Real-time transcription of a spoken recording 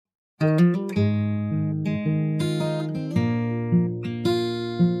Hi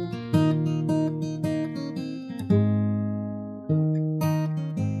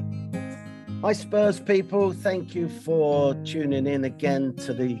Spurs people, thank you for tuning in again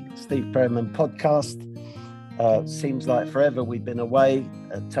to the Steve Perryman podcast. Seems like forever we've been away.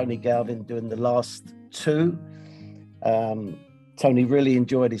 Tony Galvin doing the last two. Tony really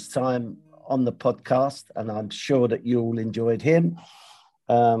enjoyed his time on the podcast, and I'm sure that you all enjoyed him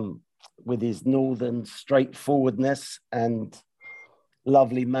with his northern straightforwardness and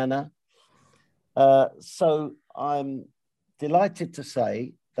lovely manner. So I'm delighted to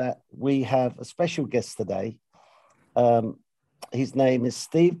say that we have a special guest today. His name is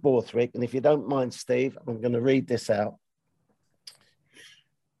Steve Borthwick, and if you don't mind, Steve, I'm going to read this out.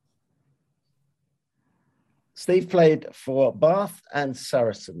 Steve played for Bath and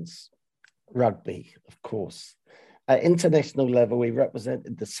Saracens rugby, of course. At international level, he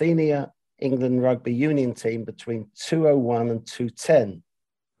represented the senior England rugby union team between 2001 and 2010,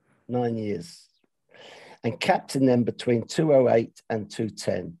 9 years, and captained them between 2008 and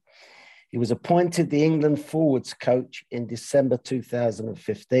 2010. He was appointed the England forwards coach in December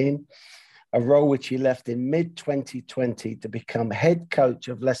 2015, a role which he left in mid-2020 to become head coach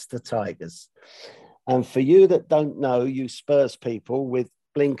of Leicester Tigers. And for you that don't know, you Spurs people with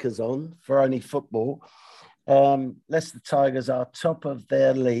blinkers on for only football, Leicester Tigers are top of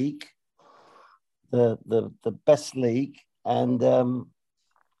their league, the best league. And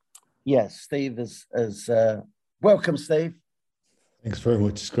yes, Steve is welcome, Steve. Thanks very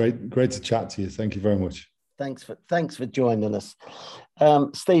much. It's great to chat to you. Thank you very much. Thanks for joining us.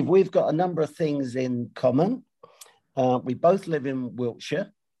 Steve, we've got a number of things in common. We both live in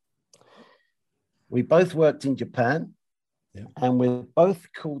Wiltshire. We both worked in Japan. Yeah. And we're both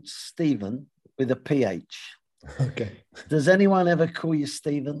called Stephen with a PH. Okay. Does anyone ever call you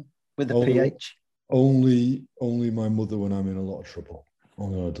Stephen with a PH? Only my mother when I'm in a lot of trouble.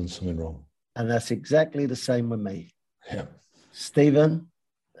 Only I've done something wrong. And that's exactly the same with me. Yeah. Stephen,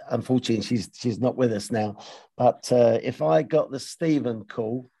 unfortunately, she's not with us now. But if I got the Stephen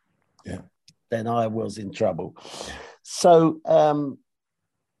call, yeah, then I was in trouble. So,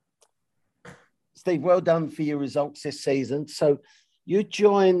 Steve, well done for your results this season. So you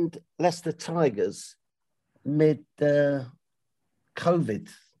joined Leicester Tigers mid-COVID.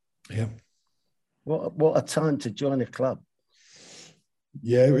 Yeah. What a time to join a club.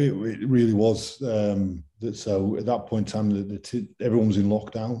 Yeah, it really was. So at that point in time, everyone was in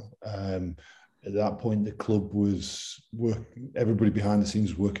lockdown. At that point, the club was everybody behind the scenes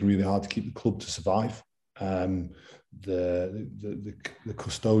was working really hard to keep the club to survive. The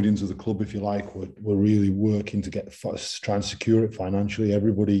custodians of the club, if you like, were really working to try and secure it financially.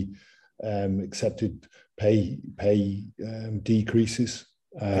 Everybody accepted pay decreases.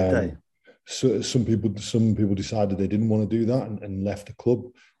 So some people decided they didn't want to do that and left the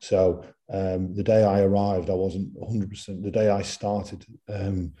club. So the day I arrived, I wasn't 100%. The day I started,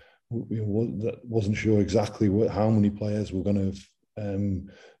 wasn't sure exactly how many players were going to have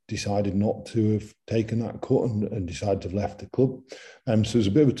decided not to have taken that cut and decided to have left the club. So it was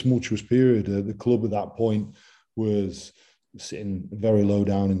a bit of a tumultuous period. The club at that point was sitting very low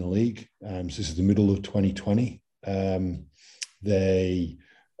down in the league. So this is the middle of 2020. And the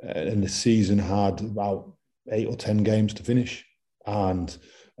season had about 8 or 10 games to finish. And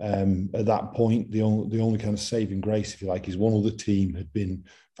at that point, the only kind of saving grace, if you like, is one other team had been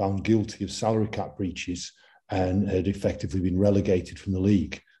found guilty of salary cap breaches and had effectively been relegated from the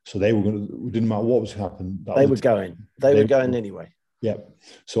league. So they were going to, it didn't matter what was happening. They were going anyway. Yeah.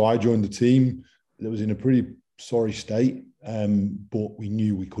 So I joined the team that was in a pretty sorry state, but we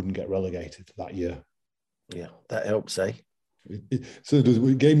knew we couldn't get relegated that year. Yeah, that helps, eh? So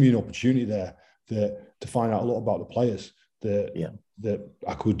it gave me an opportunity there to find out a lot about the players. That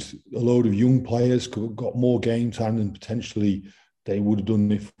I could, a load of young players got more game time than potentially they would have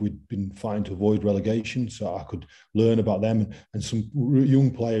done if we'd been fighting to avoid relegation. So I could learn about them, and some young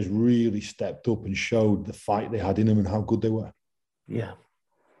players really stepped up and showed the fight they had in them and how good they were. Yeah.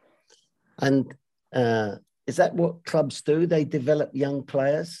 And is that what clubs do? They develop young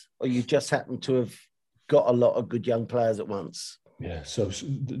players, or you just happen to have got a lot of good young players at once? Yeah, so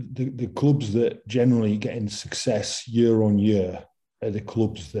the clubs that generally get in success year on year are the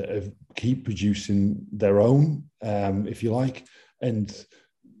clubs that keep producing their own, if you like. And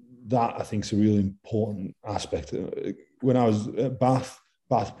that, I think, is a really important aspect. When I was at Bath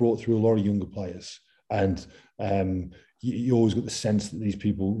brought through a lot of younger players. And you always got the sense that these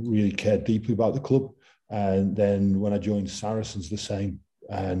people really cared deeply about the club. And then when I joined Saracens, the same.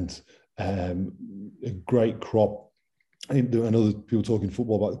 And a great crop I know that people talking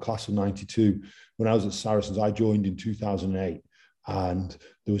football about the class of 92. When I was at Saracens, I joined in 2008, and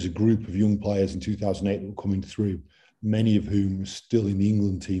there was a group of young players in 2008 that were coming through, many of whom are still in the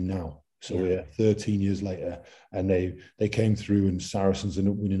England team now. So we're 13 years later, and they came through, and Saracens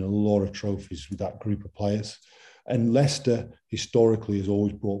ended up winning a lot of trophies with that group of players. And Leicester historically has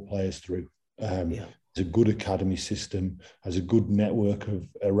always brought players through. It's a good academy system, has a good network of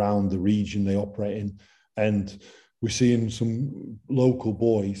around the region they operate in, and we're seeing some local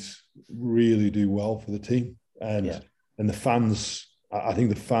boys really do well for the team, and the fans. I think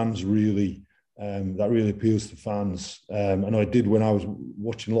the fans really. That really appeals to fans. I know I did when I was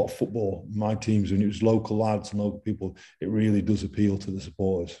watching a lot of football, my teams, when it was local lads and local people, it really does appeal to the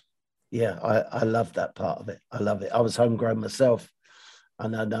supporters. Yeah, I love that part of it. I love it. I was homegrown myself,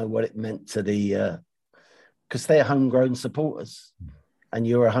 and I know what it meant to because they're homegrown supporters, and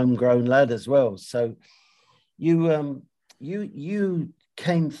you're a homegrown lad as well. So you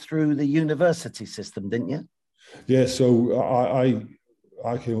came through the university system, didn't you? Yeah, so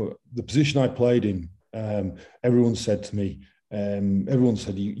I came, the position I played in, everyone said to me, everyone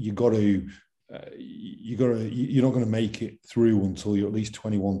said you're not going to make it through until you're at least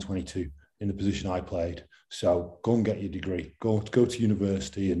 21, 22 in the position I played. So go and get your degree, go to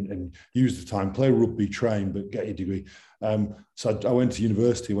university and use the time, play rugby, train, but get your degree. So I went to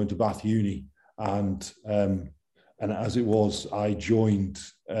university, went to Bath Uni, and as it was, I joined.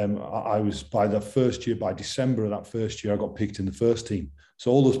 I was by December of that first year, I got picked in the first team. So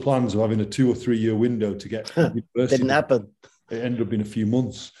all those plans of having a 2 or 3 year window to get university didn't happen. It ended up being a few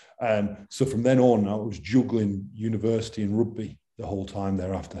months. So from then on, I was juggling university and rugby the whole time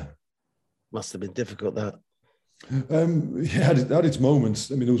thereafter. Must have been difficult, that. Yeah, it had its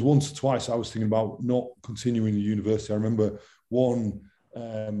moments. I mean, there was once or twice I was thinking about not continuing the university. I remember one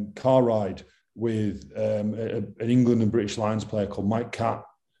car ride with an England and British Lions player called Mike Catt,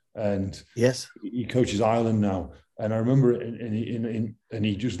 and he coaches Ireland now. And I remember, and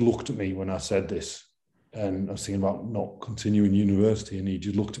he just looked at me when I said this, and I was thinking about not continuing university, and he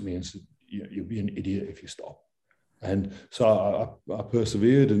just looked at me and said, "You'll be an idiot if you stop." And so I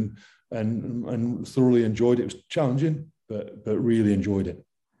persevered and thoroughly enjoyed it. It was challenging, but really enjoyed it.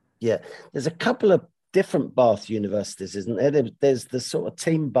 Yeah, there's a couple of different Bath universities, isn't there? There's the sort of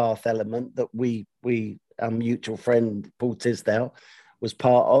team Bath element that we our mutual friend Paul Tisdale was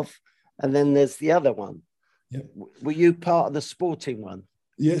part of, and then there's the other one. Yeah. Were you part of the sporting one?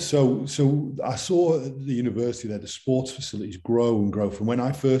 Yeah, so I saw at the university there the sports facilities grow and grow from when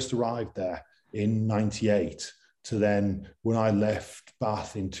I first arrived there in '98 to then when I left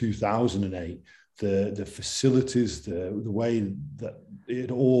Bath in 2008. The facilities, the way that it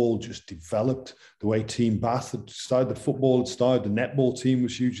all just developed, the way Team Bath had started, the football had started, the netball team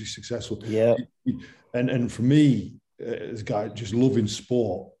was hugely successful. Yeah. And for me, as a guy just loving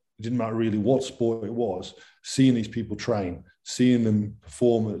sport, it didn't matter really what sport it was, seeing these people train, seeing them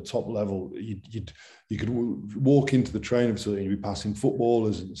perform at the top level, you could walk into the training facility and you'd be passing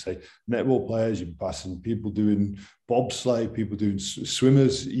footballers and say netball players, you'd be passing people doing bobsleigh, people doing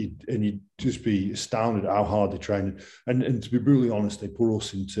swimmers, and you'd just be astounded at how hard they train. And to be brutally honest, they put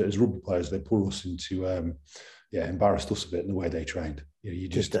us into, as rugby players, they put us into, embarrassed us a bit in the way they trained.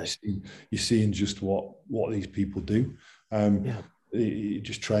 You're seeing just what these people do.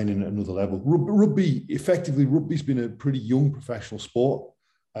 Just training at another level. Rugby's been a pretty young professional sport.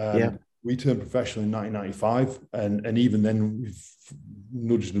 We turned professional in 1995, and even then we've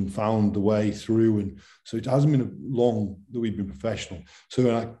nudged and found the way through. And so it hasn't been long that we've been professional. So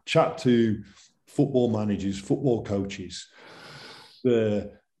when I chat to football managers, football coaches,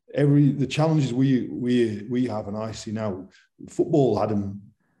 the challenges we have, and I see now, football had them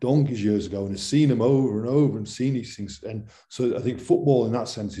donkeys years ago and has seen them over and over and seen these things. And so I think football in that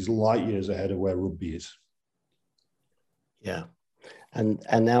sense is light years ahead of where rugby is. Yeah.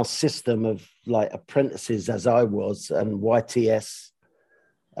 And our system of like apprentices, as I was, and YTS,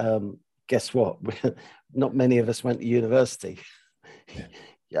 guess what? Not many of us went to university.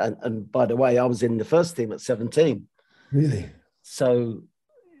 Yeah. And by the way, I was in the first team at 17. Really? So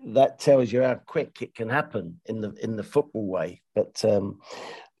that tells you how quick it can happen in the football way. But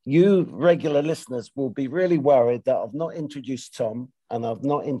you regular listeners will be really worried that I've not introduced Tom and I've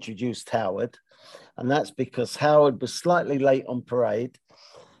not introduced Howard. And that's because Howard was slightly late on parade.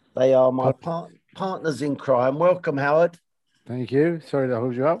 They are my partners in crime. Welcome, Howard. Thank you. Sorry to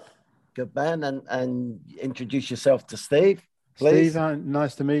hold you up. Good man. And introduce yourself to Steve, please. Steve,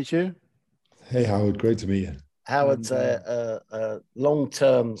 nice to meet you. Hey, Howard. Great to meet you. Howard's a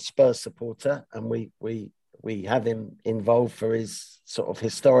long-term Spurs supporter, and we have him involved for his sort of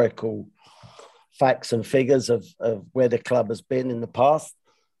historical facts and figures of where the club has been in the past.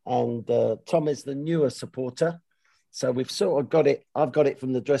 And Tom is the newer supporter. So we've sort of got it. I've got it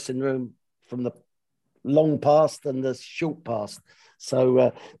from the dressing room, from the long past and the short past.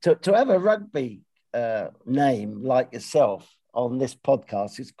 So to have a rugby name like yourself on this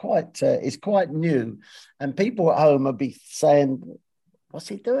podcast is quite new, and people at home will be saying, "What's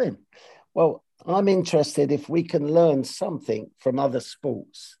he doing?" Well, I'm interested if we can learn something from other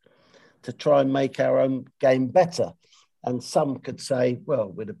sports to try and make our own game better. And some could say, "Well,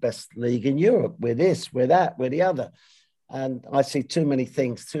 we're the best league in Europe. We're this, we're that, we're the other." And I see too many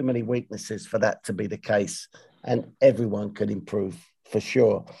things, too many weaknesses for that to be the case. And everyone could improve for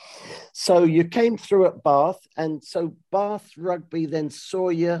sure. So you came through at Bath, and so Bath Rugby then saw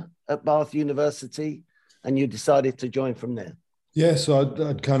you at Bath University, and you decided to join from there. Yeah, so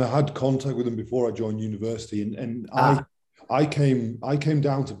I'd kind of had contact with them before I joined university, and I came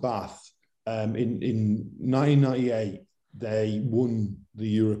down to Bath in 1998. They won the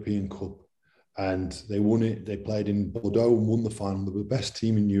European Cup, and they won it. They played in Bordeaux and won the final. They were the best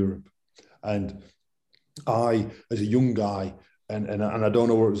team in Europe, and I, as a young guy. And I don't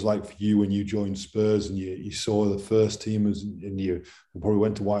know what it was like for you when you joined Spurs and you saw the first teamers, and you probably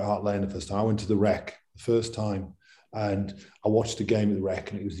went to White Hart Lane the first time. I went to the Rec the first time, and I watched the game at the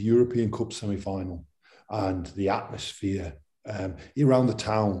Rec, and it was the European Cup semi-final, and the atmosphere around the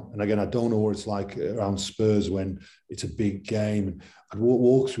town. And again, I don't know what it's like around Spurs when it's a big game. And I'd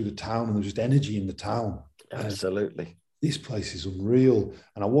walk through the town, and there's just energy in the town. Absolutely. This place is unreal.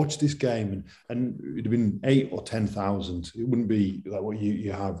 And I watched this game, and it'd have been 8,000 or 10,000. It wouldn't be like what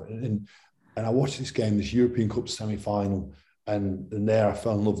you have. And I watched this game, this European Cup semi-final, and there I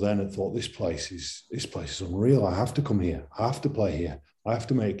fell in love then and thought, this place is unreal. I have to come here. I have to play here. I have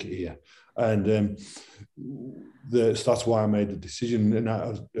to make it here. And so that's why I made the decision. And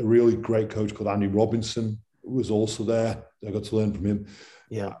a really great coach called Andy Robinson was also there. I got to learn from him.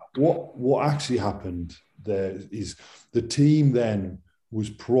 Yeah. What actually happened there is the team then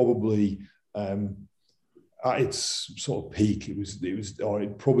was probably at its sort of peak. It was, or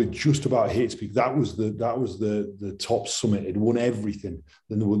it probably just about hit its peak. That was the top summit. It won everything.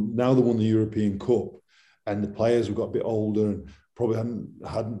 Then now they won the European Cup, and the players have got a bit older and probably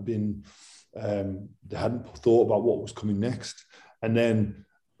hadn't been they hadn't thought about what was coming next. And then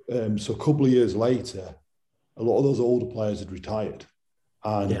so a couple of years later, a lot of those older players had retired,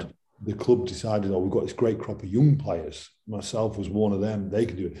 and the club decided, we've got this great crop of young players. Myself was one of them. They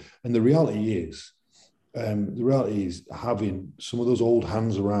could do it. And the reality is having some of those old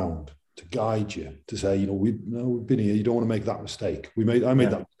hands around to guide you, to say, we've been here. You don't want to make that mistake. I made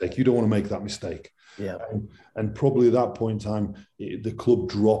that mistake. You don't want to make that mistake. Yeah. And probably at that point in time, the club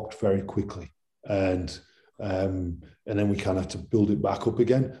dropped very quickly, and then we kind of had to build it back up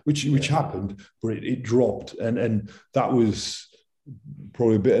again, which happened, but it dropped, and that was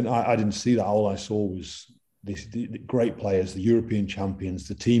probably a bit. And I didn't see that. All I saw was the great players, the European champions,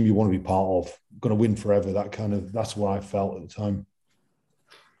 the team you want to be part of, going to win forever. That's what I felt at the time.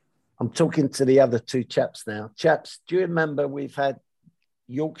 I'm talking to the other two chaps now. Chaps, do you remember we've had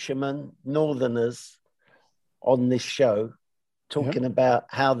Yorkshiremen, Northerners on this show talking about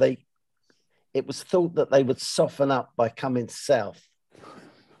how it was thought that they would soften up by coming south.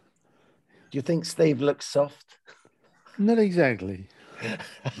 Do you think Steve looks soft? Not exactly.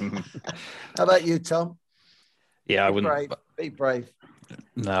 How about you, Tom? Yeah, I wouldn't. Be brave.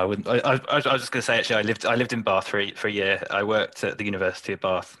 No, I wouldn't. I was just going to say, actually, I lived in Bath for a year. I worked at the University of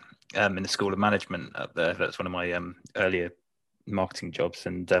Bath in the School of Management up there. That's one of my earlier marketing jobs.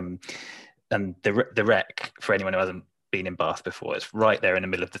 And the Rec, for anyone who hasn't been in Bath before, it's right there in the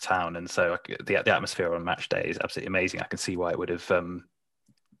middle of the town. And so the atmosphere on match day is absolutely amazing. I can see why it would have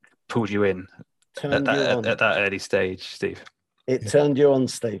pulled you in at that early stage, Steve. It turned you on,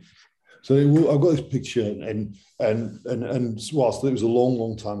 Steve. So I've got this picture, and whilst it was a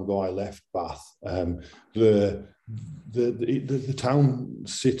long time ago, I left Bath. The town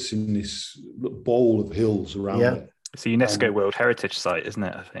sits in this bowl of hills around it. It's a UNESCO World Heritage Site, isn't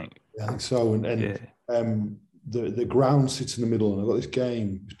it? I think. I think so. And the ground sits in the middle, and I've got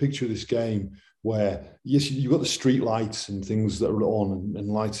this picture of this game where, yes, you've got the street lights and things that are on and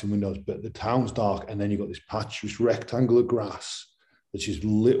lights in windows, but the town's dark, and then you've got this patch, this rectangle of grass that's just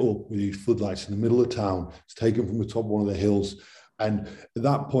lit up with these floodlights in the middle of town. It's taken from the top of one of the hills. And at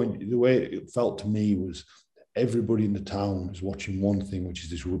that point, the way it felt to me was everybody in the town is watching one thing, which is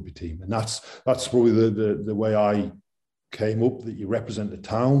this rugby team. And that's probably the way I came up, that you represent the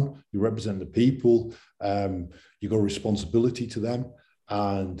town, you represent the people, you've got a responsibility to them.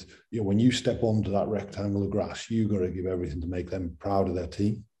 And when you step onto that rectangle of grass, you've got to give everything to make them proud of their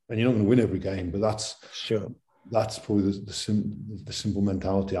team. and you're not going to win every game, but Sure. That's probably the simple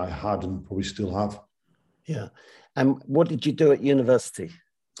mentality I had and probably still have. Yeah. And what did you do at university?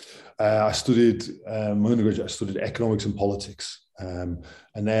 I studied my undergraduate. I studied economics and politics, and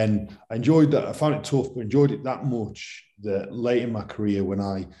then I enjoyed that. I found it tough, but enjoyed it that much that late in my career, when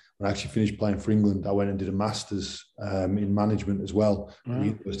I actually finished playing for England, I went and did a master's in management as well at the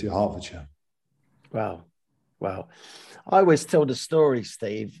University of Hertfordshire. Wow. I always tell the story,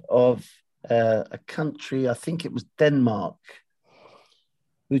 Steve, of a country, I think it was Denmark,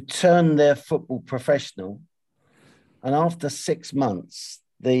 who turned their football professional. And after 6 months,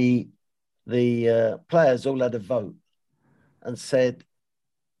 the players all had a vote and said,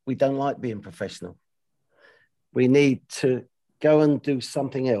 we don't like being professional. We need to go and do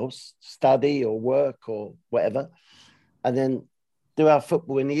something else, study or work or whatever, and then do our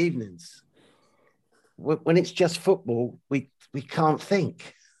football in the evenings. When it's just football, we can't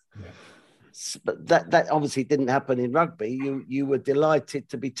think. Yeah. But that obviously didn't happen in rugby. You were delighted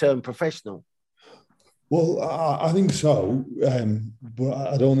to be turned professional. Well, I think so, but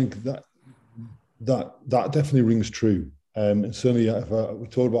I don't think that definitely rings true. And certainly, if we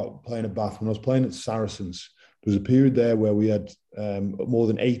talk about playing at Bath, when I was playing at Saracens, there was a period there where we had more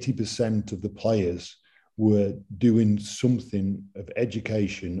than 80% of the players were doing something of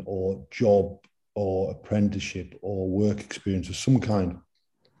education or job or apprenticeship or work experience of some kind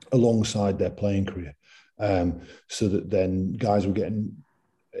alongside their playing career, so that then guys were getting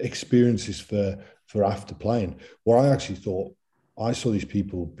experiences for after playing. What I actually thought, I saw these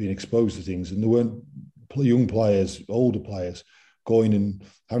people being exposed to things, and there weren't young players, older players, going and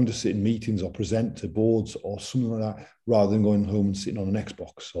having to sit in meetings or present to boards or something like that, rather than going home and sitting on an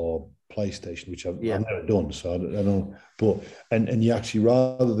Xbox or PlayStation, which I've never done. So I don't know. But and you actually,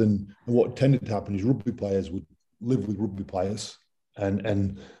 rather than, and what tended to happen is rugby players would live with rugby players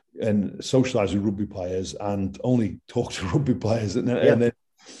and socialise with rugby players and only talk to rugby players and then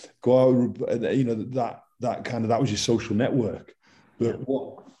go out. That was your social network. But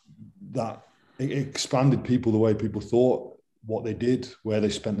it expanded people, the way people thought, what they did, where they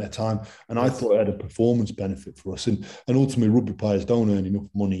spent their time. And I thought it had a performance benefit for us. And ultimately, rugby players don't earn enough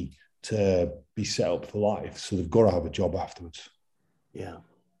money to be set up for life. So they've got to have a job afterwards. Yeah,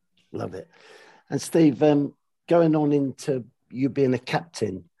 love it. And Steve, going on into you being a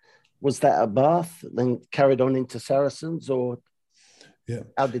captain, was that at Bath, then carried on into Saracens, or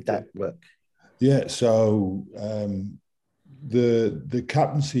how did that work? Yeah, so the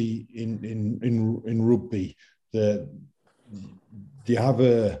captaincy in rugby, there's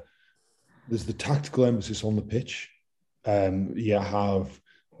the tactical emphasis on the pitch.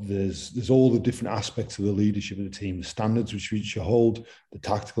 There's all the different aspects of the leadership of the team, the standards which you hold, the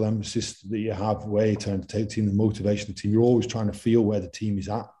tactical emphasis that you have, where you're trying to take the team, the motivation of the team. You're always trying to feel where the team is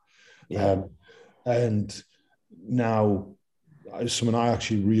at. Yeah. And now it's something I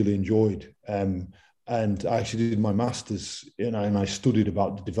actually really enjoyed. And I actually did my master's, and I studied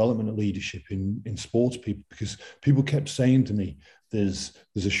about the development of leadership in sports people, because people kept saying to me, there's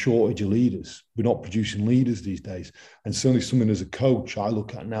a shortage of leaders. We're not producing leaders these days. And certainly something as a coach, I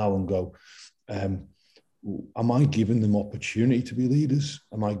look at now and go, am I giving them opportunity to be leaders?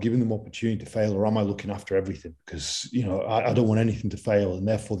 Am I giving them opportunity to fail, or am I looking after everything? Because, I don't want anything to fail, and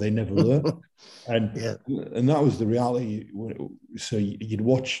therefore they never learn. And that was the reality. So you'd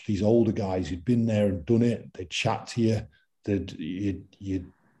watch these older guys who'd been there and done it. They'd chat to you.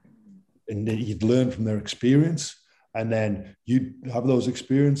 You'd learn from their experience. And then you'd have those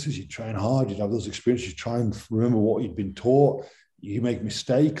experiences. You'd train hard. You'd have those experiences. You try and remember what you'd been taught. You make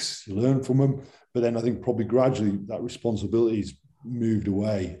mistakes. You learn from them. But then I think probably gradually that responsibility's moved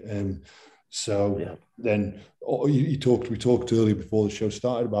away. Then we talked earlier before the show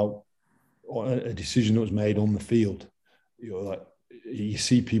started about a decision that was made on the field. You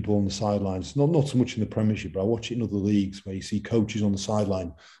see people on the sidelines, not so much in the Premiership, but I watch it in other leagues where you see coaches on the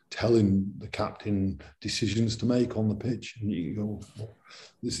sideline telling the captain decisions to make on the pitch, and you go,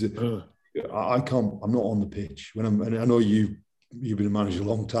 "This is it." I'm not on the pitch and I know you've been a manager a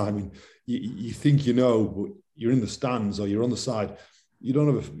long time, and you think but you're in the stands or you're on the side.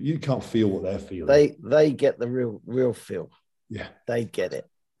 You can't feel what they're feeling. They get the real feel. Yeah, they get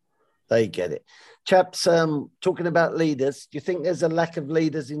it. Chaps, talking about leaders, do you think there's a lack of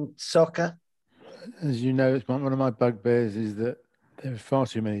leaders in soccer? As you know, it's one of my bugbears is that there are far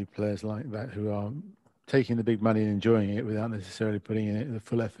too many players like that who are taking the big money and enjoying it without necessarily putting in it the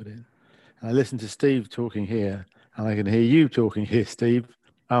full effort in. And I listen to Steve talking here, and I can hear you talking here, Steve.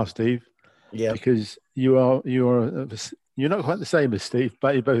 Steve. Yeah. Because you're not quite the same as Steve,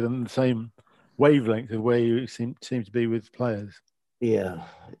 but you're both on the same wavelength of where you seem to be with players. Yeah,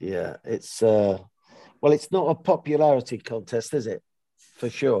 yeah. It's well, it's not a popularity contest, is it? For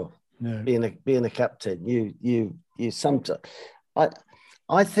sure. No. Being a captain, you sometimes.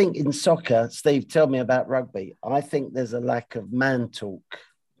 I think in soccer, Steve, tell me about rugby. I think there's a lack of man talk.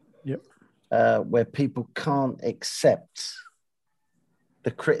 Yep. Where people can't accept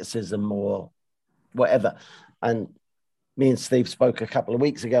the criticism or whatever. And me and Steve spoke a couple of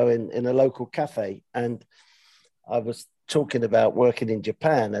weeks ago in a local cafe, and I was talking about working in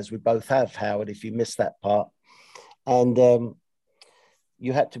Japan, as we both have, Howard, if you missed that part. And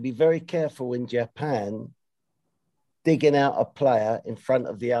you had to be very careful in Japan digging out a player in front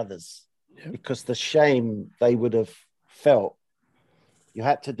of the others, because the shame they would have felt, you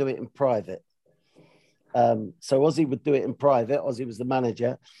had to do it in private. So Ozzy would do it in private. Ozzy was the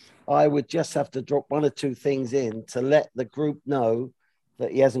manager. I would just have to drop one or two things in to let the group know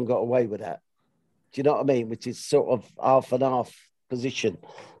that he hasn't got away with that. Do you know what I mean? Which is sort of half and half position.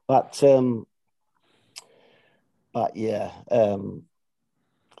 But yeah,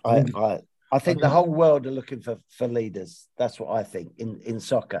 I think the whole world are looking for leaders. That's what I think in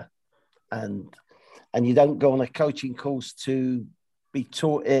soccer. And you don't go on a coaching course to be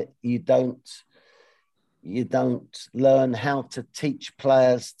taught it. You don't learn how to teach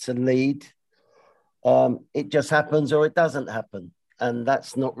players to lead. It just happens or it doesn't happen. And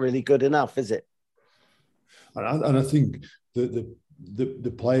that's not really good enough, is it? And I think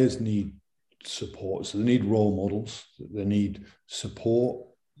the players need support. So they need role models. They need support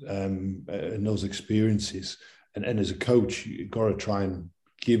and those experiences. And as a coach, you've got to try and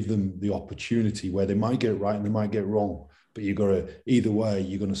give them the opportunity where they might get it right and they might get it wrong. But you've got to, either way,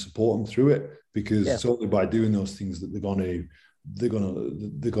 you're going to support them through it, because it's only by doing those things that they're going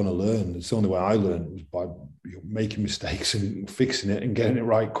to learn. It's the only way I learned, was by making mistakes and fixing it and getting it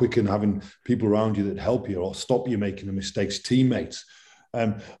right quick, and having people around you that help you or stop you making the mistakes, teammates.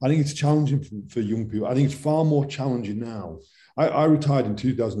 I think it's challenging for young people. I think it's far more challenging now. I retired in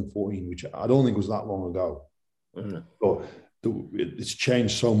 2014, which I don't think was that long ago. But it's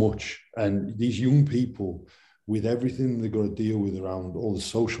changed so much. And these young people, with everything they've got to deal with around all the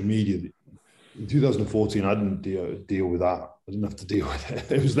social media. In 2014, I didn't deal with that. I didn't have to deal with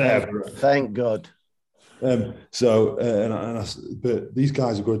it. It was there. Thank God. But these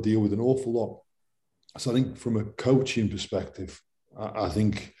guys have got to deal with an awful lot. So I think from a coaching perspective, I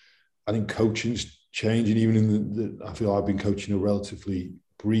think coaching's changing. Even I feel I've been coaching a relatively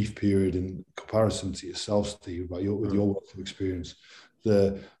brief period in comparison to yourself, Steve, with your wealth of experience.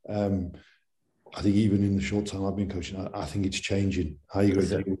 I think even in the short time I've been coaching, I think it's changing how you got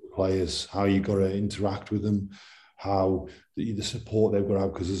to deal with players, how you got to interact with them, how the support they've got to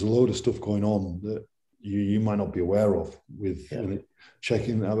have, because there's a load of stuff going on that you might not be aware of with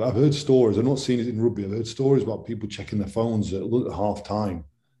checking. I've heard stories. I've not seen it in rugby. I've heard stories about people checking their phones at half time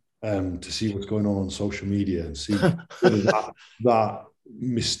to see what's going on social media and see whether that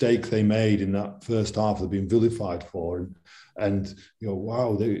mistake they made in that first half they're being vilified for. And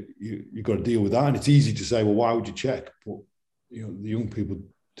wow, you've got to deal with that. And it's easy to say, well, why would you check? But the young people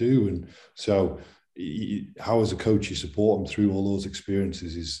do. And so how as a coach you support them through all those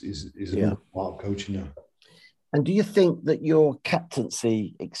experiences is another part of coaching now. And do you think that your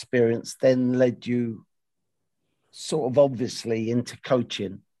captaincy experience then led you sort of obviously into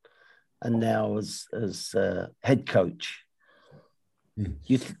coaching, and now as head coach? Do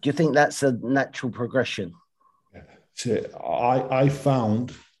you think that's a natural progression? So I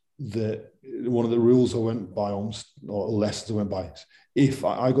found that one of the rules I went by, or lessons I went by, is if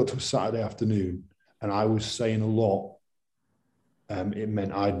I got to a Saturday afternoon and I was saying a lot, it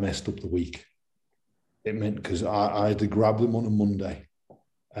meant I'd messed up the week. It meant because I had to grab them on a Monday.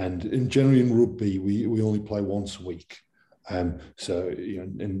 And generally in rugby, we only play once a week. So,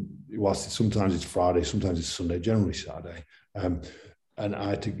 and whilst sometimes it's Friday, sometimes it's Sunday, generally Saturday. And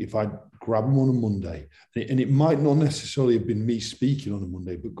if I grab them on a Monday, and it might not necessarily have been me speaking on a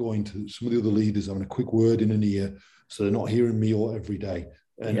Monday, but going to some of the other leaders, having a quick word in an ear, so they're not hearing me all every day.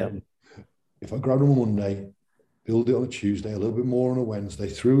 And if I grab them on Monday, build it on a Tuesday, a little bit more on a Wednesday,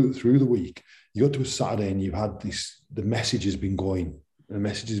 through the week, you got to a Saturday and you've had the message has been going. So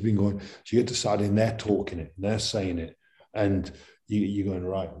you get to Saturday and they're talking it, and they're saying it, and you're going,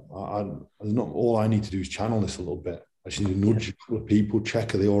 right, not all I need to do is channel this a little bit. I just need to nudge a couple of people,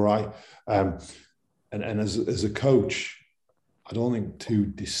 check, are they all right? And as a coach, I don't think too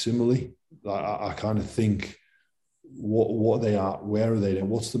dissimilarly. I kind of think what they are, where are they,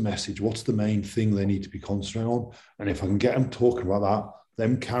 what's the message, what's the main thing they need to be concentrating on? And if I can get them talking about that,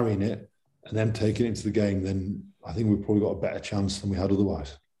 them carrying it, and them taking it into the game, then I think we've probably got a better chance than we had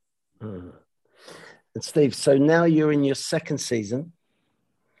otherwise. And Steve, so now you're in your second season.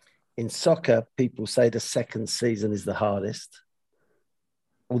 In soccer, people say the second season is the hardest.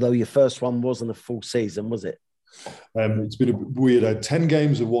 Although your first one wasn't a full season, was it? It's been a bit weird. I had 10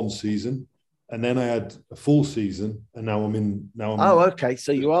 games of one season, and then I had a full season, and now I'm in. Okay.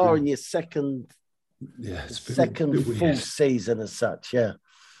 So you are in your second full season as such, yeah.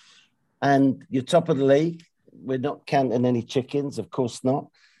 And you're top of the league. We're not counting any chickens, of course not.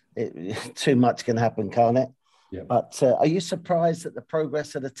 Too much can happen, can't it? Yeah. But are you surprised at the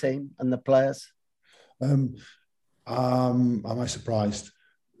progress of the team and the players? Am I surprised?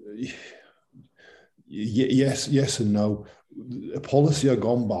 Yes and no. A policy I've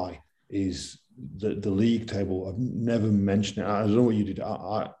gone by is the league table. I've never mentioned it. I don't know what you did.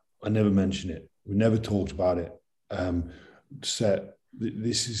 I never mentioned it. We never talked about it.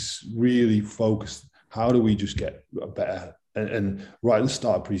 This is really focused. How do we just get better? And right at the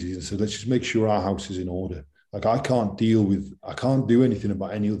start of preseason, so let's just make sure our house is in order. Like I can't do anything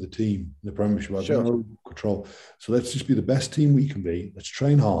about any other team in the Premiership. I've no control. So let's just be the best team we can be. Let's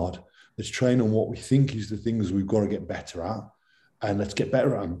train hard. Let's train on what we think is the things we've got to get better at, and let's get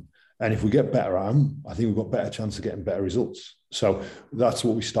better at them. And if we get better at them, I think we've got a better chance of getting better results. So that's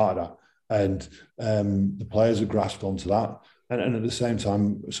what we started at, and the players have grasped onto that. And at the same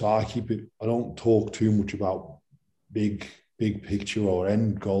time, so I don't talk too much about big picture or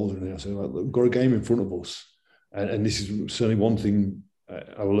end goals. And I say, like, we've got a game in front of us. And this is certainly one thing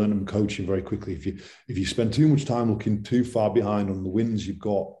I will learn from coaching very quickly. If you spend too much time looking too far behind on the wins you've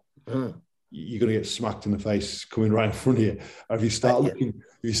got, you're going to get smacked in the face coming right in front of you. Or if you start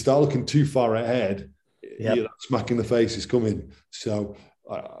looking too far ahead, that smack in the face is coming. So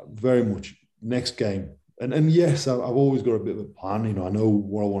very much next game. And yes, I've always got a bit of a plan. I know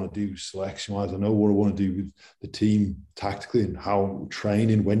what I want to do selection-wise. I know what I want to do with the team tactically and how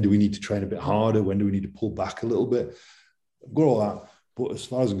training. When do we need to train a bit harder? When do we need to pull back a little bit? I've got all that. But as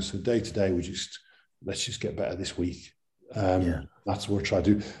far as I'm concerned, day to day, let's just get better this week. That's what I try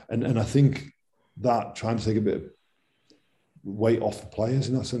to do. And I think that trying to take a bit of weight off the players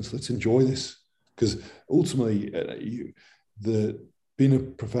in that sense. Let's enjoy this, because ultimately, being a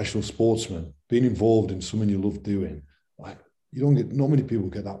professional sportsman, being involved in something you love doing, like not many people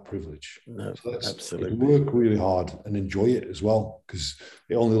get that privilege. No, so absolutely. Work really hard and enjoy it as well, because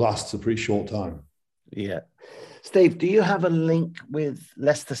it only lasts a pretty short time. Yeah. Steve, do you have a link with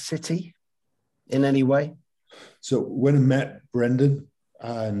Leicester City in any way? So when I met Brendan,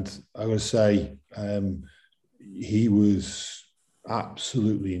 and I gotta say, he was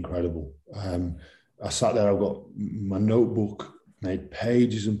absolutely incredible. I sat there, I've got my notebook, made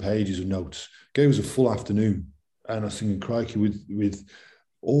pages and pages of notes, gave us a full afternoon, and I was thinking, crikey, with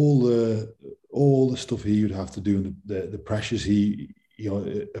all the stuff he would have to do and the pressures a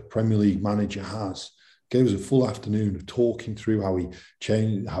Premier League manager has, gave us a full afternoon of talking through how he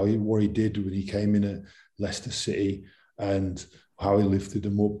changed, what he did when he came in at Leicester City, and how he lifted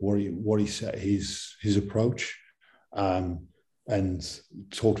them up, what he set his approach, and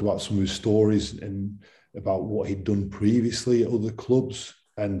talked about some of his stories and about what he'd done previously at other clubs.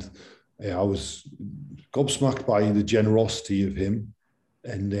 And I was gobsmacked by the generosity of him,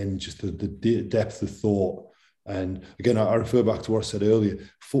 and then just the depth of thought. And again, I refer back to what I said earlier.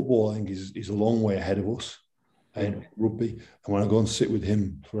 Football, I think, is a long way ahead of us, and rugby. And when I go and sit with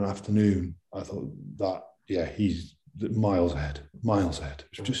him for an afternoon, I thought that, he's miles ahead.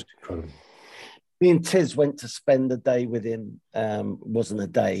 It's just incredible. Me and Tiz went to spend a day with him. Wasn't a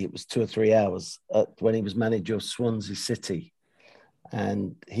day, it was 2 or 3 hours when he was manager of Swansea City.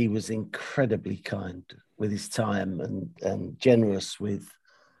 And he was incredibly kind with his time and generous with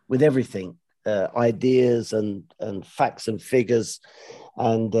everything, ideas and facts and figures.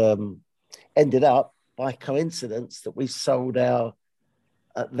 And ended up, by coincidence, that we sold our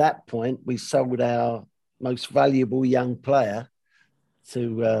most valuable young player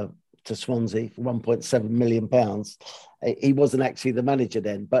to Swansea for £1.7 million. He wasn't actually the manager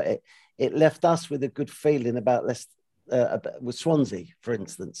then, but it left us with a good feeling about with Swansea, for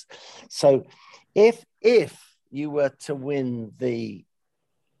instance. So if you were to win the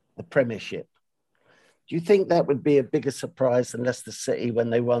Premiership, do you think that would be a bigger surprise than Leicester City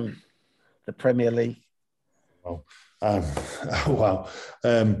when they won the Premier League? Wow.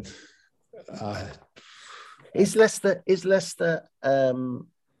 Is Leicester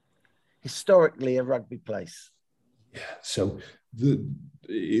historically a rugby place? Yeah, so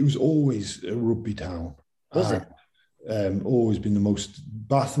it was always a rugby town. Was it? Always been the most,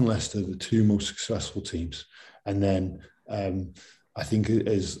 Bath and Leicester, the two most successful teams. And then I think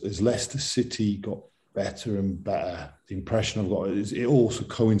as Leicester City got better and better. The impression I've got is it also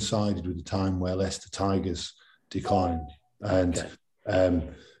coincided with the time where Leicester Tigers declined, and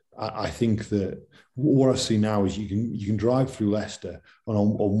I think that what I see now is you can drive through Leicester, and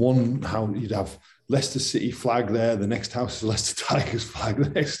on one house you'd have Leicester City flag there, the next house is Leicester Tigers flag, the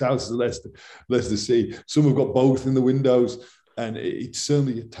next house is Leicester City. Some have got both in the windows, and it's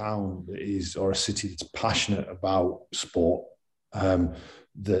certainly a town that is, or a city that's passionate about sport.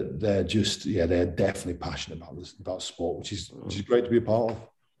 That they're definitely passionate about sport, which is great to be a part of.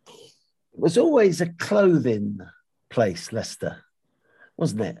 It was always a clothing place, Leicester,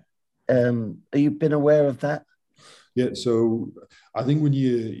 wasn't it? Have you been aware of that? Yeah, so I think when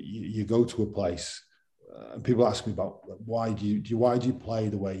you go to a place, and people ask me about why do you play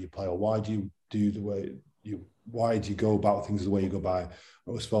the way you play, or why do you do why do you go about things the way you go by? I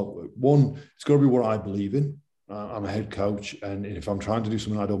always felt, one, it's got to be what I believe in. I'm a head coach, and if I'm trying to do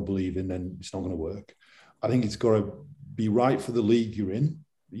something I don't believe in, then it's not going to work. I think it's got to be right for the league you're in.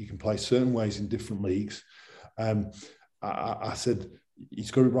 You can play certain ways in different leagues. I said it's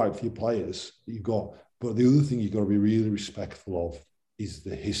got to be right for your players that you've got. But the other thing you've got to be really respectful of is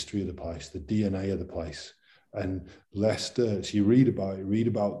the history of the place, the DNA of the place. And Leicester, so you read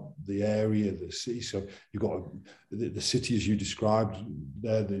about the area, the city. So you've got the city as you described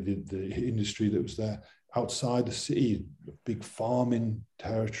there, the industry that was there. Outside the city, big farming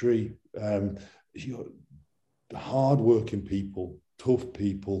territory, the hard-working people, tough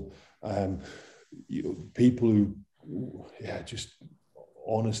people, people who, just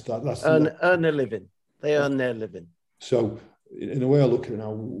honest. That's earn a living. They earn their living. So, in a way, I look at it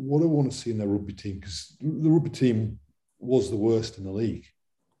now. What do I want to see in their rugby team? Because the rugby team was the worst in the league,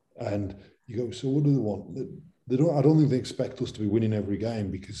 and you go, so what do they want? I don't think they expect us to be winning every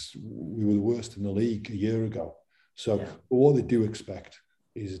game, because we were the worst in the league a year ago. So, but what they do expect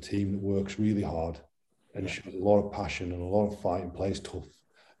is a team that works really hard and shows a lot of passion and a lot of fight and plays tough.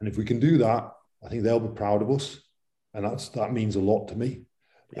 And if we can do that, I think they'll be proud of us, and that means a lot to me.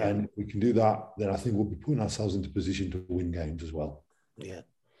 Yeah. And if we can do that, then I think we'll be putting ourselves into position to win games as well. Yeah.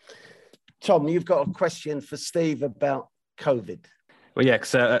 Tom, you've got a question for Steve about COVID. Well, yeah,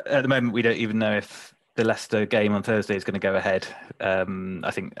 because at the moment we don't even know if the Leicester game on Thursday is going to go ahead.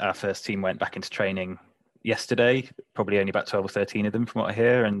 I think our first team went back into training yesterday, probably only about 12 or 13 of them from what I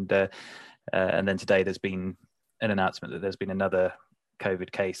hear. And then today there's been an announcement that there's been another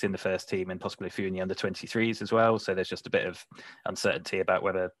COVID case in the first team and possibly a few in the under-23s as well. So there's just a bit of uncertainty about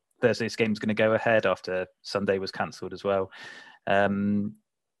whether Thursday's game is going to go ahead after Sunday was cancelled as well.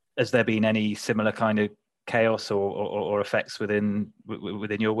 Has there been any similar kind of chaos or effects within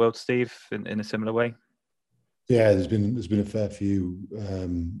your world, Steve, in a similar way? Yeah, there's been a fair few.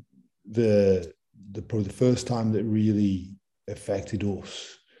 Probably the first time that really affected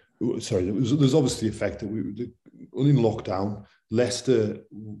us. Sorry, there's obviously the effect that we were in lockdown. Leicester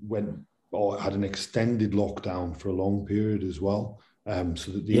had an extended lockdown for a long period as well.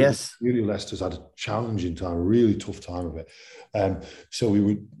 So that the community of Leicester's had a challenging time, a really tough time of it. So we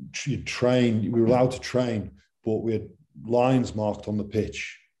were allowed to train, but we had lines marked on the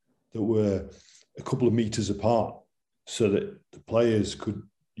pitch that were a couple of meters apart, so that the players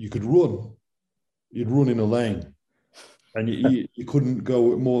you could run. You'd run in a lane, and you couldn't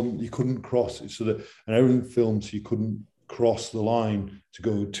go more. You couldn't cross it, and everything filmed, so you couldn't cross the line to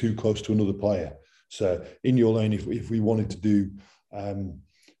go too close to another player. So in your lane, if we wanted to do,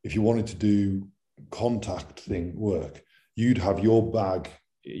 if you wanted to do contact work, you'd have your bag,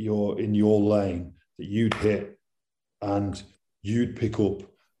 in your lane that you'd hit, and you'd pick up,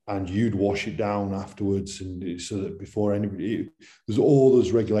 and you'd wash it down afterwards, and so that before anybody, there's all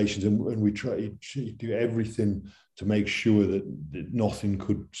those regulations, and we try to do everything to make sure that nothing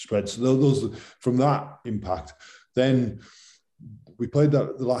could spread. So those from that impact. Then we played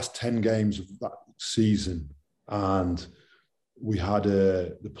the last 10 games of that season, and we had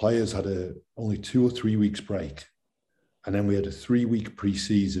the players had only 2 or 3 weeks break, and then we had a 3-week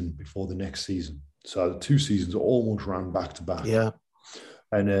pre-season before the next season. So the 2 seasons almost ran back to back. Yeah.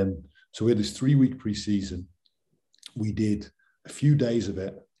 And so we had this 3-week pre-season. We did a few days of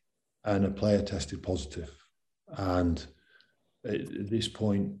it, and a player tested positive. And at this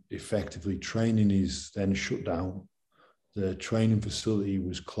point, effectively, training is then shut down. The training facility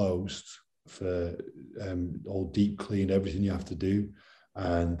was closed for all deep clean, everything you have to do.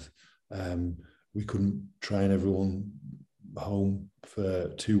 And we couldn't train everyone home for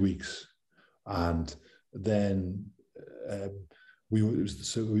 2 weeks. And then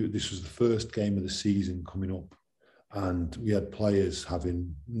this was the first game of the season coming up, and we had players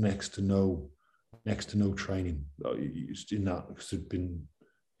having next to no training in that, because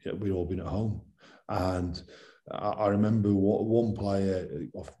we'd all been at home. And I remember one player,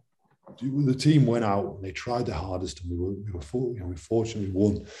 the team went out and they tried their hardest, and we fortunately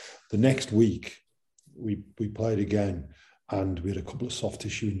won. The next week, we played again, and we had a couple of soft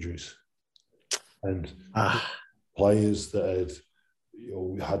tissue injuries, and players that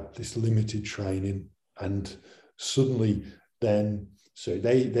had this limited training, and suddenly then, so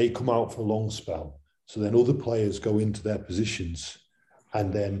they come out for a long spell. So then other players go into their positions,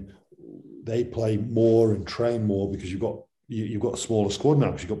 and then they play more and train more because you've got a smaller squad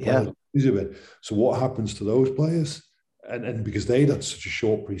now because you've got players a bit. So what happens to those players? And because they'd had such a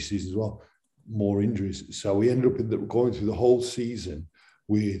short preseason as well, more injuries. So we ended up going through the whole season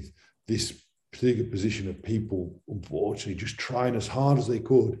with this particular position of people, unfortunately, just trying as hard as they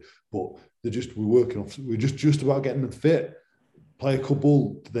could, but we're just about getting them fit. Play a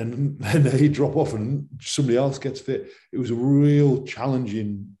couple, then they drop off and somebody else gets fit. It was a real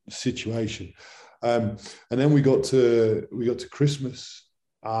challenging situation. And then we got to Christmas,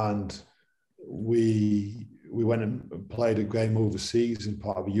 and we went and played a game overseas in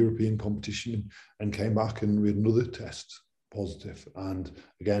part of a European competition, and came back and we had another test positive. And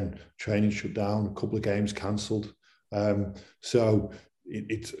again, training shut down, a couple of games cancelled. So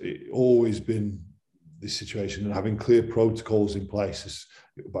it's always been this situation, and having clear protocols in place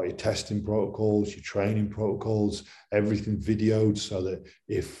about your testing protocols, your training protocols, everything videoed, so that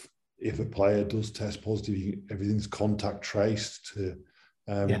if a player does test positive, everything's contact traced.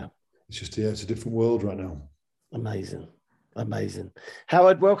 It's just it's a different world right now. Amazing.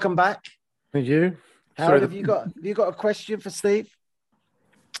 Howard, welcome back. Thank you. Howard, have you got a question for Steve?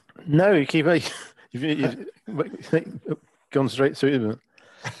 No, you've gone straight through it.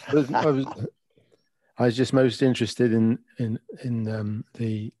 I was just most interested in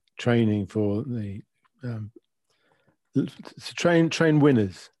the training for the to train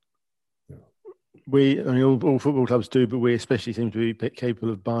winners. All football clubs do, but we especially seem to be capable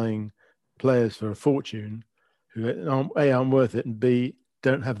of buying players for a fortune who aren't worth it, and B,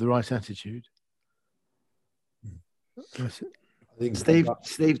 don't have the right attitude. That's it. I think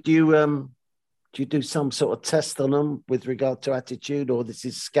Steve, do you do some sort of test on them with regard to attitude, or this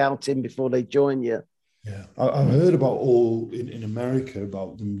is scouting before they join you? Yeah, I've heard about in America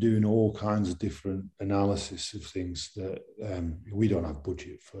about them doing all kinds of different analysis of things that we don't have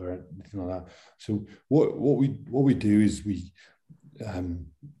budget for, anything like that. So what we do is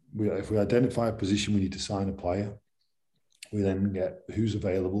if we identify a position, we need to sign a player. We then get who's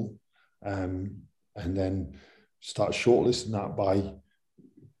available, and then start shortlisting that by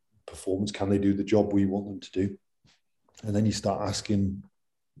performance. Can they do the job we want them to do? And then you start asking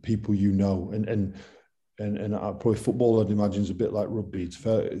people and probably football, I'd imagine, is a bit like rugby. It's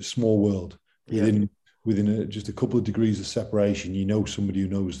a small world. Within just a couple of degrees of separation, you know somebody who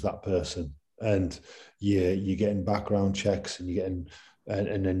knows that person, and you're getting background checks, and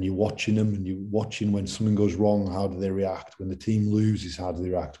then you're watching them, and you're watching when something goes wrong, how do they react? When the team loses, how do they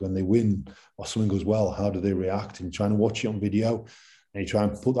react? When they win or something goes well, how do they react? And you're trying to watch it on video, and you try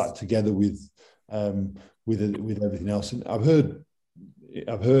and put that together with everything else. And I've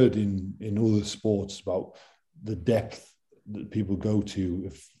heard in other sports about the depth that people go to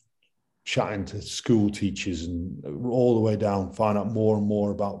if chatting to school teachers and all the way down, find out more and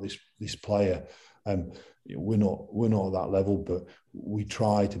more about this player. We're not at that level, but we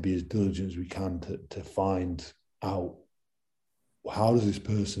try to be as diligent as we can to find out how does this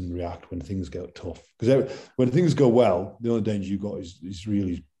person react when things get tough. Because when things go well, the only danger you got is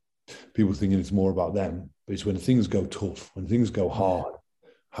really people thinking it's more about them. But it's when things go tough, when things go hard,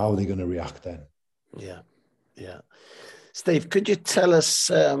 how are they going to react then? Yeah. Steve, could you tell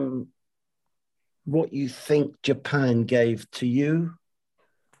us what you think Japan gave to you?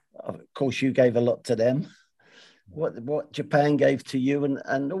 Of course, you gave a lot to them. What Japan gave to you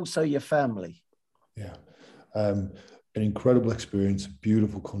and also your family? Yeah. An incredible experience,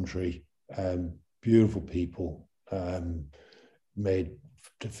 beautiful country, beautiful people, made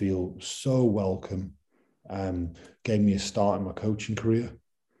to feel so welcome, gave me a start in my coaching career,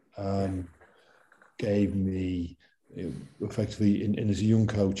 gave me effectively, and as a young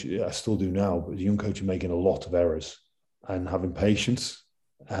coach, I still do now, but as a young coach, you're making a lot of errors, and having patience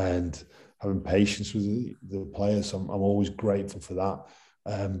with the players. I'm always grateful for that.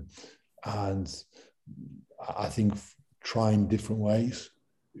 And I think trying different ways.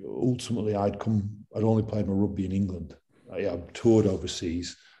 Ultimately, I'd only played my rugby in England. I've toured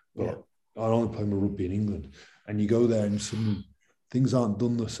overseas, but I'd only played my rugby in England. And you go there and suddenly things aren't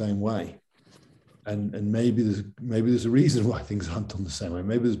done the same way. And maybe there's a reason why things aren't done the same way.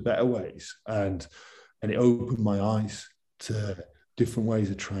 Maybe there's better ways. And it opened my eyes to different ways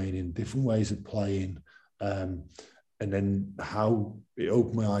of training, different ways of playing, and then how it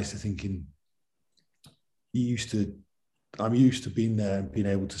opened my eyes to thinking, I'm used to being there and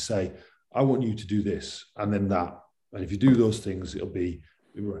being able to say, I want you to do this and then that. And if you do those things, it'll be,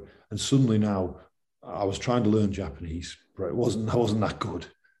 and suddenly now I was trying to learn Japanese, but I wasn't that good.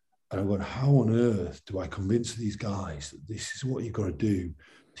 And I'm going, how on earth do I convince these guys that this is what you've got to do?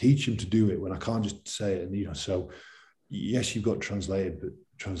 Teach them to do it when I can't just say it. And, so yes, you've got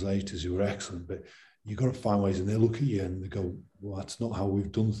translators who are excellent, but you've got to find ways, and they look at you and they go, well, that's not how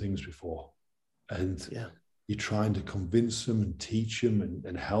we've done things before. And you're trying to convince them and teach them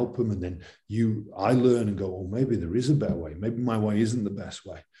and help them. And then I learn and go, oh, maybe there is a better way. Maybe my way isn't the best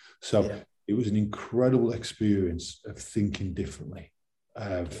way. So it was an incredible experience of thinking differently.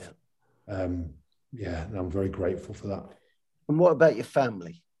 And I'm very grateful for that. And what about your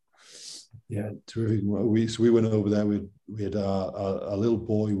family? Yeah, terrific. We went over there. We had our little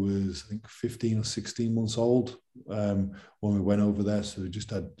boy was, I think, 15 or 16 months old when we went over there. So we just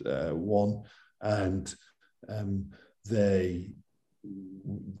had one, and the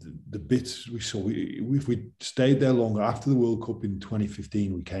bits we saw. If we stayed there longer after the World Cup in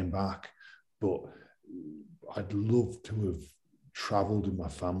 2015, we came back. But I'd love to have travelled with my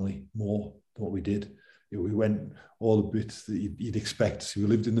family more than what we did. We went all the bits that you'd expect to see. We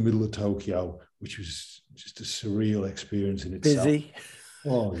lived in the middle of Tokyo, which was just a surreal experience in itself. Busy.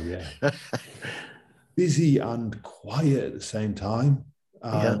 Oh, yeah. Busy and quiet at the same time.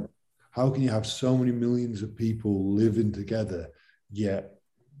 How can you have so many millions of people living together, yet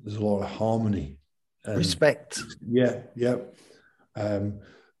there's a lot of harmony? And respect. Yeah.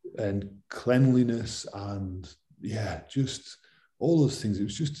 And cleanliness and, just all those things. It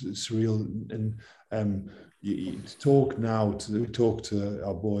was just surreal. And we talk to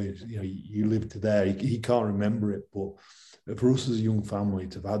our boy, you lived there. He can't remember it, but for us as a young family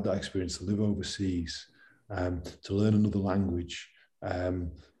to have had that experience, to live overseas, to learn another language,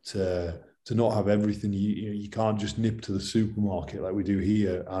 to not have everything, you can't just nip to the supermarket like we do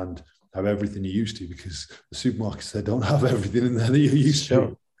here and have everything you used to, because the supermarkets, they don't have everything in there that you're used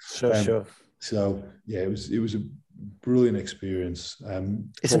to. Sure. So it was a brilliant experience.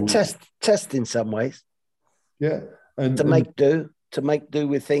 It's a test in some ways. Yeah. And to make do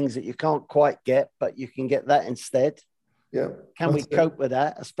with things that you can't quite get, but you can get that instead. Yeah. Can we cope with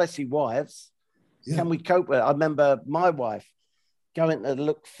that, especially wives? Yeah. Can we cope with it? I remember my wife going to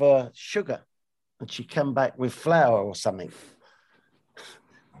look for sugar and she came back with flour or something.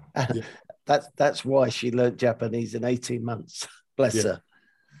 Yeah. That's why she learned Japanese in 18 months. Bless her.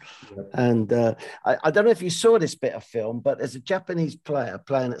 Yeah. And I don't know if you saw this bit of film, but there's a Japanese player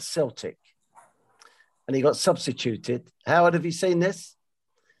playing at Celtic and he got substituted. Howard, have you seen this?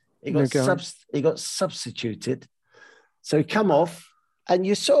 He got substituted. So he come off, and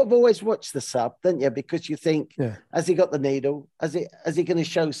you sort of always watch the sub, don't you? Because you think, has he got the needle? Has he going to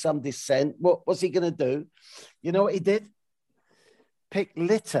show some dissent? What's he going to do? You know what he did? Pick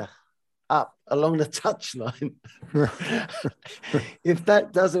litter up along the touchline. If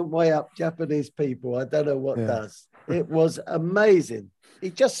that doesn't weigh up Japanese people, I don't know what does. It was amazing.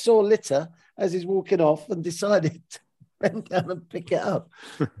 He just saw litter as he's walking off and decided to bend down and pick it up.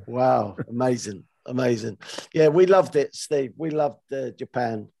 Wow, amazing. Yeah, we loved it, Steve. We loved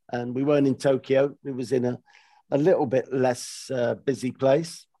Japan, and we weren't in Tokyo. We was in a little bit less busy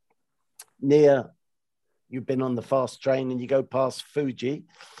place near. You've been on the fast train and you go past Fuji.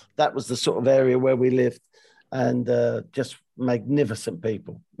 That was the sort of area where we lived, and just magnificent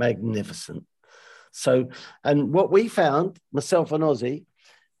people, magnificent. So, and what we found, myself and Ozzy,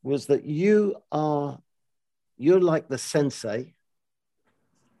 was that you're like the sensei,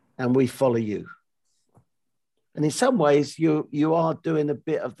 and we follow you. And in some ways, you are doing a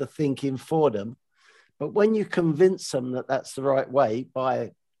bit of the thinking for them. But when you convince them that that's the right way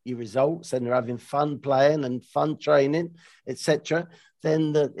by your results and they're having fun playing and fun training, etc.,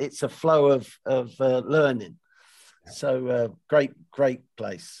 then it's a flow of learning. So great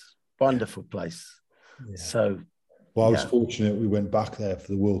place, wonderful place. Yeah. So, well, I was fortunate. We went back there for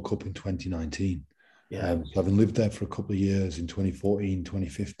the World Cup in 2019. Yeah. So having lived there for a couple of years in 2014,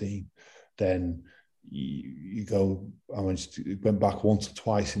 2015, then you go. I went back once or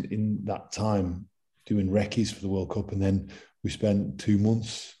twice in that time doing recce's for the World Cup, and then we spent 2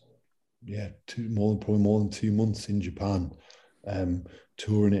 months, probably more than 2 months in Japan,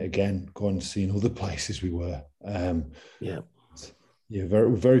 touring it again, going and seeing other places we were. We're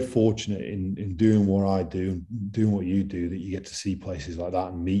very fortunate in doing what I do and doing what you do, that you get to see places like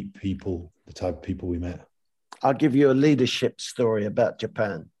that and meet people, the type of people we met. I'll give you a leadership story about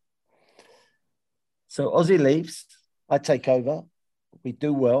Japan. So Ozzy leaves, I take over. we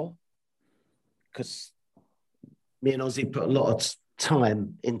do well because me and Ozzy put a lot of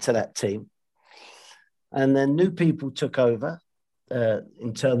time into that team. And then new people took over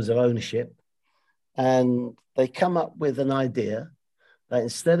in terms of ownership. And they come up with an idea that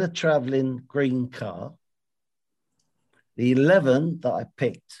instead of traveling green car, the 11 that I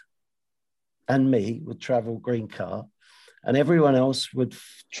picked and me would travel green car, and everyone else would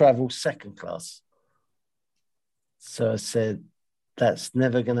travel second class. So I said, that's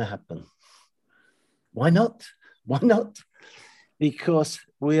never going to happen. Why not? Why not? Because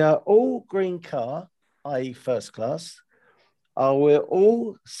we are all green car, i.e. first class, or we're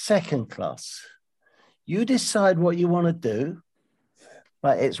all second class. You decide what you want to do,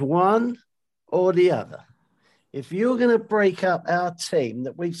 but it's one or the other. If you're going to break up our team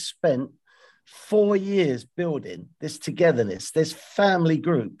that we've spent 4 years building, this togetherness, this family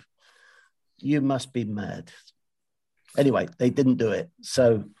group, you must be mad. Anyway, they didn't do it.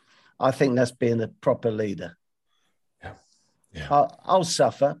 So I think that's being a proper leader. Yeah. I'll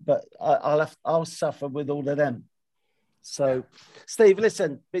suffer, but I'll suffer with all of them. So, Steve,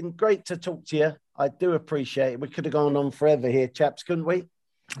 listen, been great to talk to you. I do appreciate it. We could have gone on forever here, chaps, couldn't we?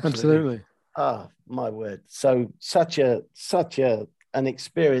 Absolutely. Ah, my word. So such an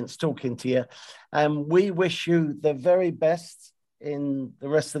experience talking to you. And we wish you the very best in the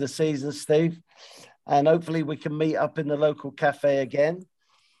rest of the season, Steve. And hopefully we can meet up in the local cafe again.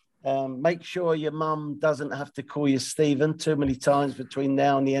 Make sure your mum doesn't have to call you Stephen too many times between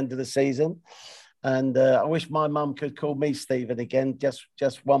now and the end of the season. And I wish my mum could call me Stephen again,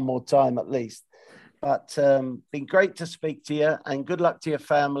 just one more time at least. But been great to speak to you, and good luck to your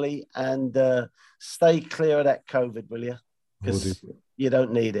family, and stay clear of that COVID, will you? Because you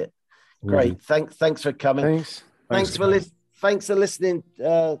don't need it. Great. Thanks for coming. Thanks for listening,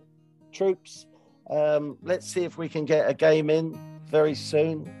 troops. Let's see if we can get a game in very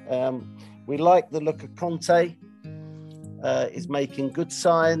soon. We like the look of Conte. He's making good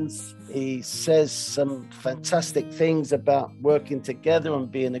signs. He says some fantastic things about working together and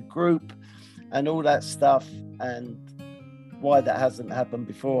being a group and all that stuff. And why that hasn't happened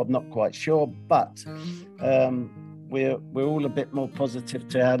before, I'm not quite sure. But we're all a bit more positive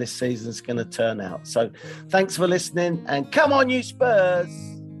to how this season's going to turn out. So thanks for listening, and come on, you Spurs!